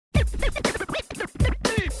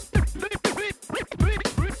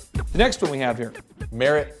Next one we have here.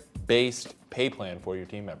 Merit-based pay plan for your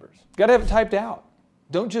team members. Got to have it typed out.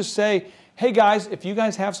 Don't just say, hey guys, if you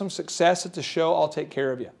guys have some success at the show, I'll take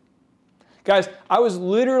care of you. Guys, I was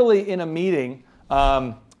literally in a meeting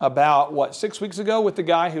about, 6 weeks ago with the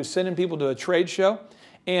guy who's sending people to a trade show.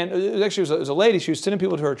 And it was a lady, she was sending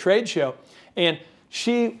people to her trade show. And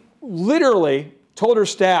she literally told her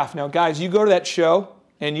staff, now guys, you go to that show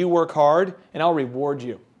and you work hard and I'll reward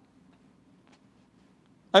you.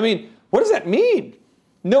 I mean, what does that mean?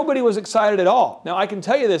 Nobody was excited at all. Now, I can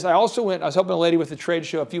tell you this. I was helping a lady with a trade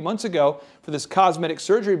show a few months ago for this cosmetic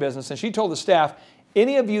surgery business, and she told the staff,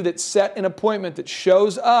 any of you that set an appointment that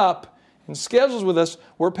shows up and schedules with us,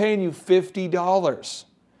 we're paying you $50.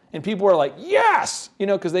 And people are like, yes,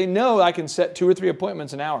 because they know I can set 2 or 3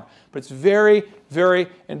 appointments an hour. But it's very, very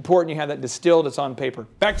important you have that distilled, it's on paper.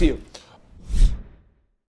 Back to you.